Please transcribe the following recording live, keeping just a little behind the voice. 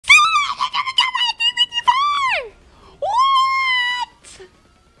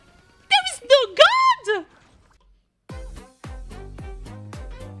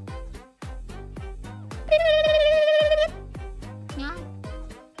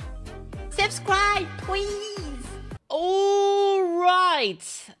subscribe, please. All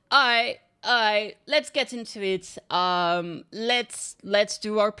right. Let's get into it. Let's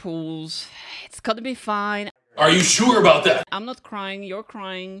do our pulls. It's gonna be fine. Are you sure about that? I'm not crying. You're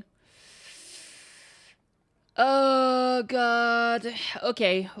crying. Oh God.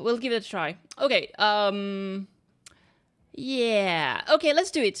 Okay, we'll give it a try. Okay. Yeah. Okay,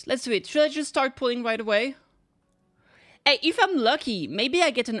 let's do it. Let's do it. Should I just start pulling right away? Hey, if I'm lucky, maybe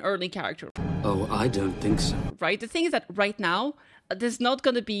I get an early character. Oh, I don't think so. Right? The thing is that right now, there's not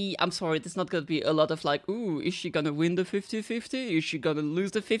gonna be, I'm sorry, there's not gonna be a lot of like, ooh, is she gonna win the 50-50? Is she gonna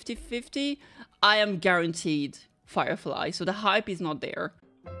lose the 50-50? I am guaranteed Firefly, so the hype is not there.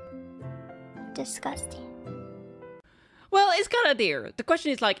 Disgusting. Well, it's kinda there. The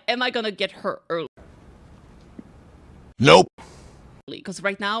question is like, am I gonna get her early? Nope. Because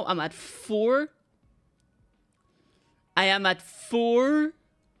right now, I'm at 4. I am at 4.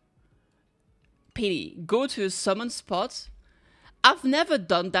 Pity. Go to a summon spot. I've never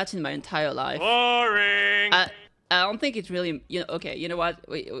done that in my entire life. Boring. I don't think it's really, you know. Okay, you know what?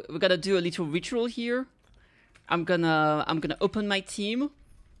 We're gonna do a little ritual here. I'm gonna open my team.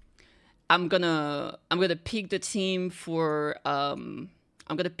 I'm gonna pick the team for I'm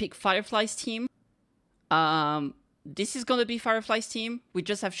gonna pick Firefly's team. This is gonna be Firefly's team. We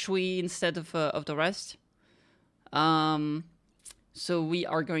just have Shui instead of the rest. So we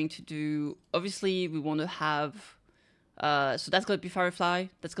are going to do, obviously we want to have, so that's going to be Firefly,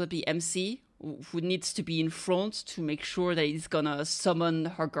 that's going to be MC, who needs to be in front to make sure that he's going to summon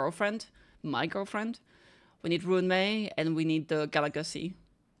her girlfriend, my girlfriend. We need Ruin Mei, and we need the Galagassi.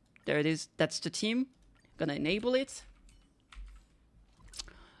 There it is, that's the team. Going to enable it.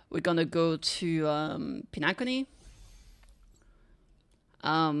 We're going to go to Pinacony.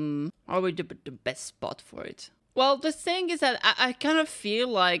 Probably the best spot for it. Well, the thing is that I kind of feel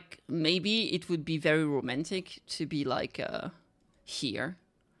like maybe it would be very romantic to be like here.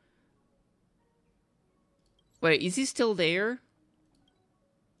 Wait, is he still there?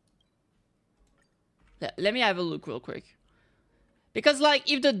 Let me have a look real quick. Because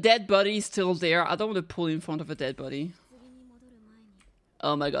like if the dead body is still there, I don't want to pull in front of a dead body.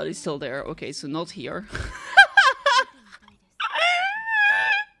 Oh my god, he's still there. Okay, so not here.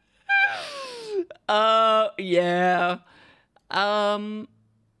 Yeah.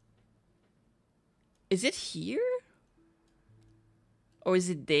 Is it here? Or is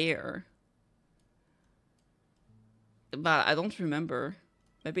it there? But I don't remember.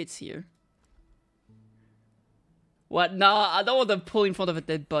 Maybe it's here. What? No, I don't want to pull in front of a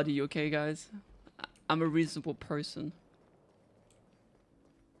dead body, okay, guys? I'm a reasonable person.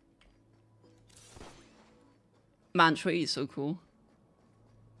 Man, Shui is so cool.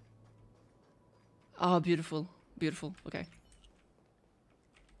 Oh, beautiful. Beautiful. Okay.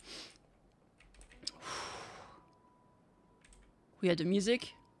 We had the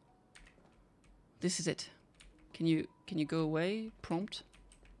music. This is it. Can you go away? Prompt.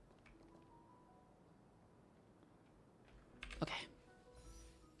 Okay.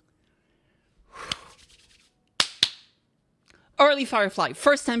 Early Firefly.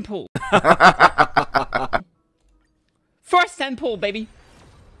 First time pull. First time pull, baby.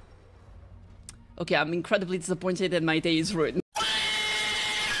 Okay, I'm incredibly disappointed that my day is ruined.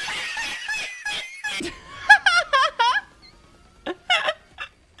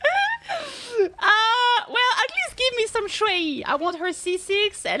 Well, at least give me some Shui. I want her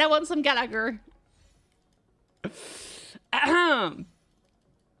C6 and I want some Gallagher. Oh,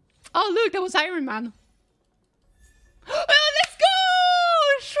 look, that was Iron Man. Oh, let's go!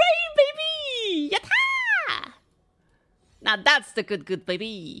 Shui, baby! Yatta! Now that's the good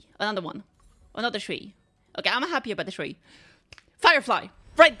baby. Another one. Another Shui. Okay, I'm happy about the Shui. Firefly,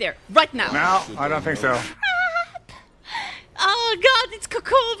 right there, right now. No, I don't think so. Oh god, it's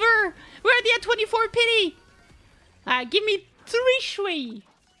Cocover! We're already at 24 pity! Give me 3 Shui.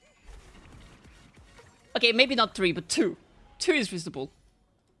 Okay, maybe not 3, but 2. 2 is reasonable.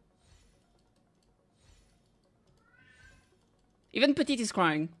 Even Petite is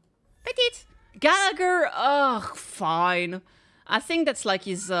crying. Petite! Gallagher! Ugh, fine. I think that's like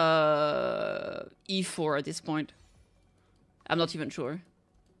his E4 at this point. I'm not even sure.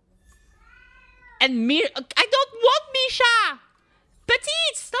 And I don't want Misha!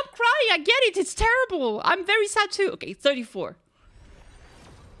 Petite, stop crying, I get it, it's terrible. I'm very sad too. Okay, 34.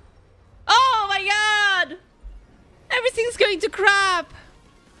 Oh my god! Everything's going to crap!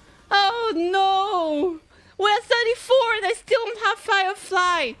 Oh no! We're at 34 and I still don't have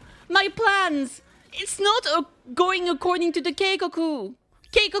Firefly! My plans! It's not going according to the Keikoku!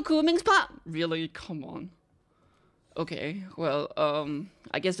 Keikoku means plan. Really? Come on. Okay, well,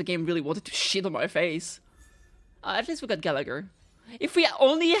 I guess the game really wanted to shit on my face. At least we got Gallagher. If we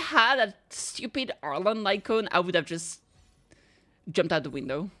only had a stupid Arlan Lycone, I would have just jumped out the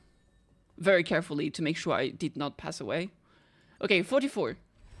window. Very carefully to make sure I did not pass away. Okay, 44.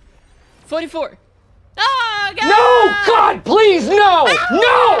 44! Oh, God! No! God, please, no!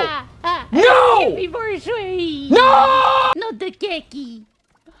 No! No! No! Not the keki.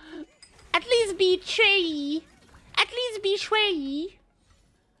 At least be Shui. At least be Shui.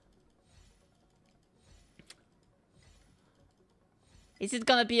 Is it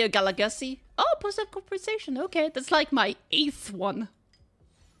gonna be a Galagassi? Oh, post-up compensation. Okay, that's like my 8th one.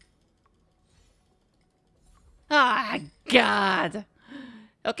 Ah, God.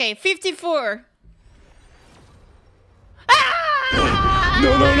 Okay, 54. Ah!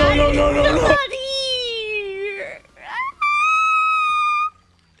 No, no, no, no, no, no, no!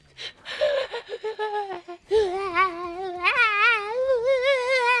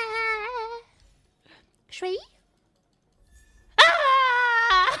 Shui?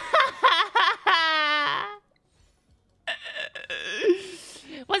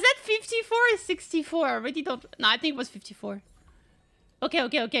 Was that 54 or 64? I already don't... No, I think it was 54. Okay,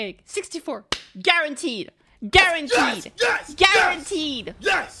 okay, okay. 64. Guaranteed. Guaranteed. Yes, yes, Guaranteed.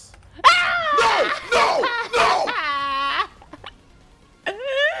 Yes! Ah! No! No! No! At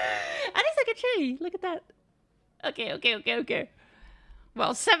least I can show you. Look at that. Okay, okay, okay, okay.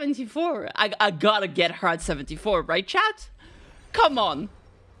 Well, 74. I gotta get her at 74, right, chat? Come on.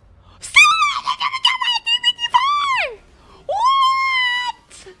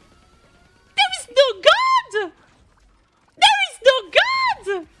 What? There is no God! There is no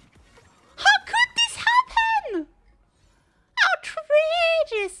God! How could this happen?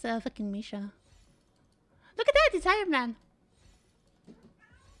 Outrageous! Fucking Misha. Look at that, it's Iron Man.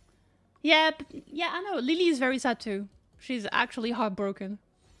 Yeah, yeah, I know. Lily is very sad too. She's actually heartbroken.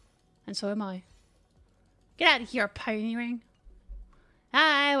 And so am I. Get out of here, pioneering.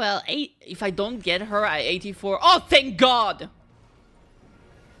 Ah, well, if I don't get her at 84... Oh, thank God!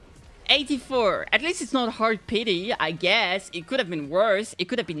 84. At least it's not hard pity, I guess. It could have been worse. It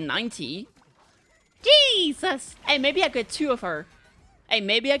could have been 90. Jesus! Hey, maybe I get 2 of her. Hey,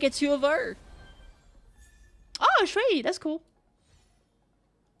 maybe I get 2 of her. Oh, sweet. That's cool.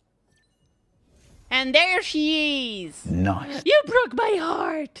 And there she is. Nice. You broke my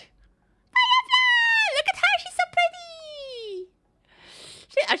heart. Firefly! Look at her. She's so pretty.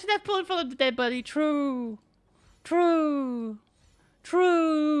 I should have pulled from the dead body. True. True.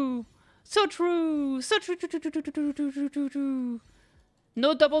 True. So true. So true. True.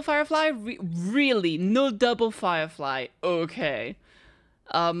 No double Firefly? Really? No double Firefly? Okay.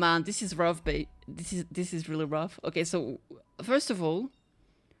 Oh man, this is rough, babe. This is really rough. Okay, so first of all,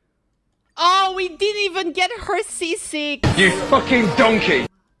 oh, we didn't even get her C6. You fucking donkey!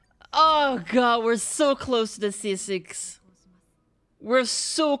 Oh god, we're so close to the C6. We're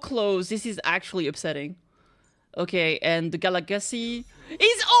so close. This is actually upsetting. Okay, and the Galagassi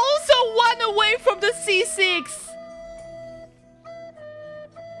is also 1 away from the C6.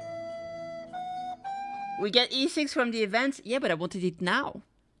 We get E6 from the event. Yeah, but I wanted it now.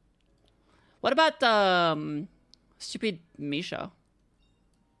 What about stupid Misha?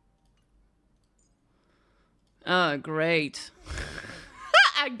 Oh, great.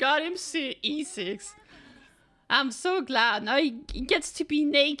 I got him E6. I'm so glad. Now he gets to be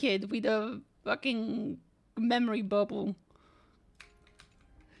naked with a fucking memory bubble.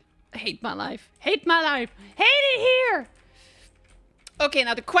 I hate my life. Hate my life. Hate it here. Okay,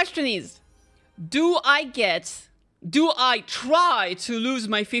 now the question is, do I try to lose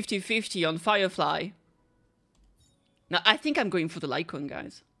my 50-50 on Firefly? Now, I think I'm going for the Lycone,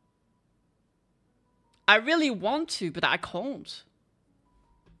 guys. I really want to, but I can't.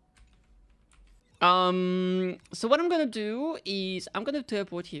 So what I'm gonna do is I'm gonna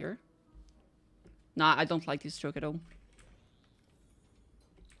teleport here. Nah, I don't like this stroke at all.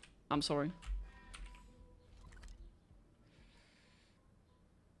 I'm sorry.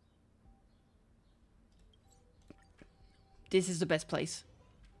 This is the best place.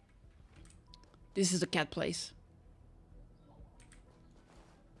 This is the cat place.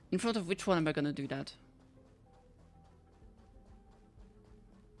 In front of which one am I gonna do that?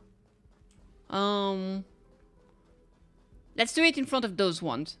 Let's do it in front of those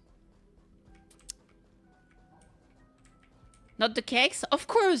ones. Not the cakes? Of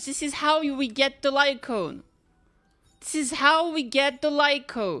course, this is how we get the Lycone. This is how we get the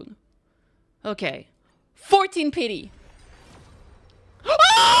Lycone. Okay. 14 pity.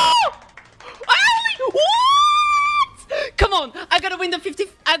 Oh! What? Come on! I gotta win the 50.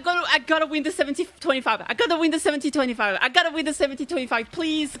 I gotta win the 70-25. I gotta win the 70-25. I gotta win the 70-25.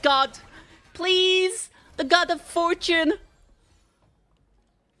 Please, God. Please. The God of Fortune.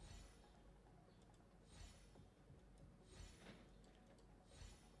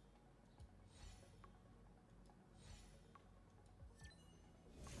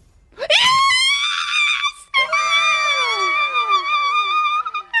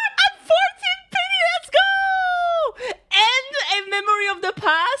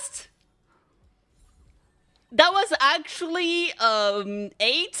 Past that was actually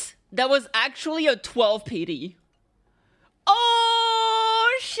 8. That was actually a 12 PD.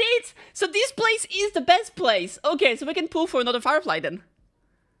 Oh shit, so this place is the best place. Okay, so we can pull for another Firefly then.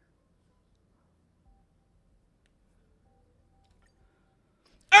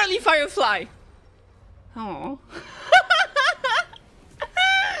 Early Firefly. Oh.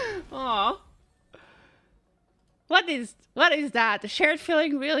 Oh. What is that? The shared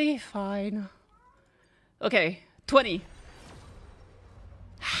feeling? Really? Fine. Okay, 20.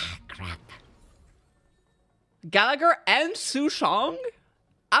 Crap. Gallagher and Sushong?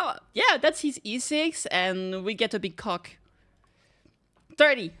 Oh, yeah, that's his E6, and we get a big cock.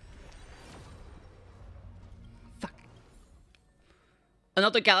 30. Fuck.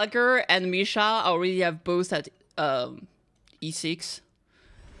 Another Gallagher and Misha already have both at E6.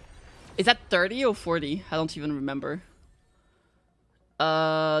 Is that 30 or 40? I don't even remember.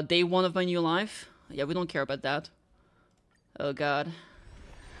 Day 1 of my new life. Yeah, we don't care about that. Oh god.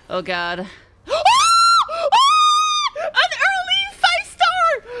 Oh god. An early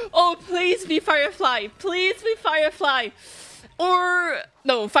 5-star! Oh, please be Firefly. Please be Firefly. Or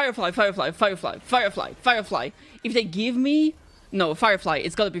no, Firefly. If they give me no Firefly,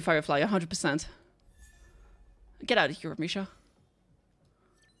 it's gotta be Firefly 100%. Get out of here, Misha.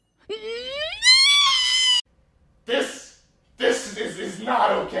 This is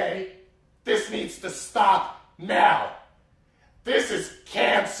not okay. This needs to stop now. This is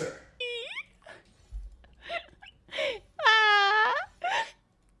cancer.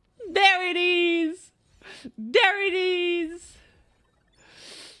 There it is. There it is.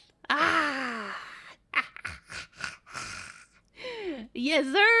 Ah. Yes,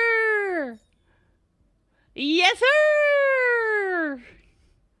 sir. Yes, sir.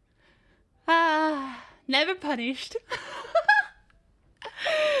 Ah, never punished.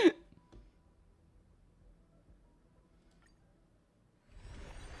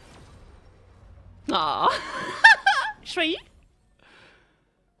 Aw. Shree?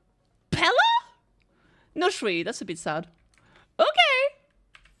 Pella? No Shree, that's a bit sad. Okay.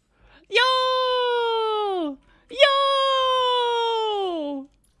 Yo! Yo!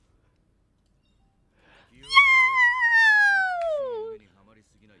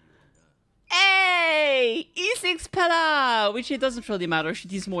 Hey! E6 Pella! Which it doesn't really matter, she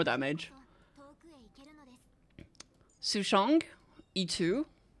deals more damage. Sushong, E2.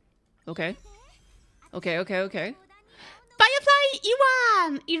 Okay. Okay. Firefly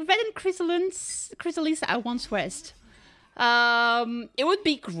E1! In red and chrysalis at once rest. It would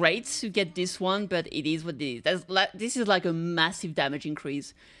be great to get this one, but it is what it is. This is like a massive damage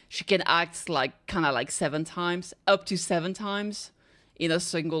increase. She can act like kind of like 7 times, up to 7 times in a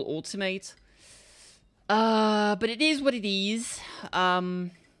single ultimate. But it is what it is. I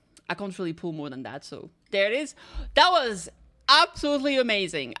can't really pull more than that, so there it is. That was absolutely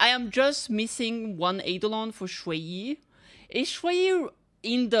amazing. I am just missing one Eidolon for Shui. Is Shui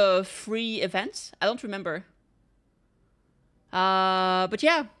in the free events? I don't remember. But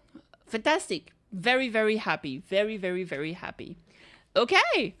yeah, fantastic. Very, very happy. Very, very, very happy.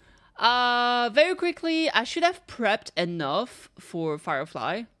 Okay. Very quickly, I should have prepped enough for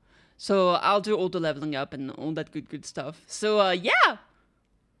Firefly. So I'll do all the leveling up and all that good stuff. So yeah.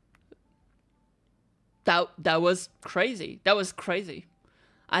 That was crazy. That was crazy.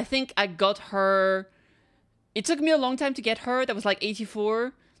 I think I got her. It took me a long time to get her. That was like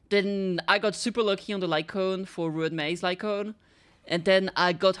 84. Then I got super lucky on the light cone for Ruined Maze light cone. And then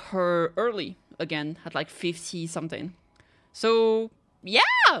I got her early again at like 50 something. So yeah,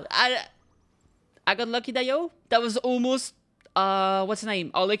 I got lucky that yo. That was almost what's the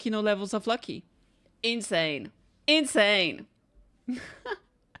name? Arlecchino levels of lucky. Insane. Insane.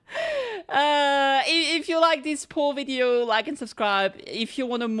 If you like this poll video, like and subscribe. If you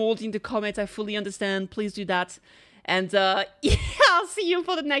want to mold in the comments, I fully understand. Please do that. And yeah, I'll see you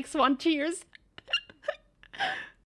for the next one. Cheers.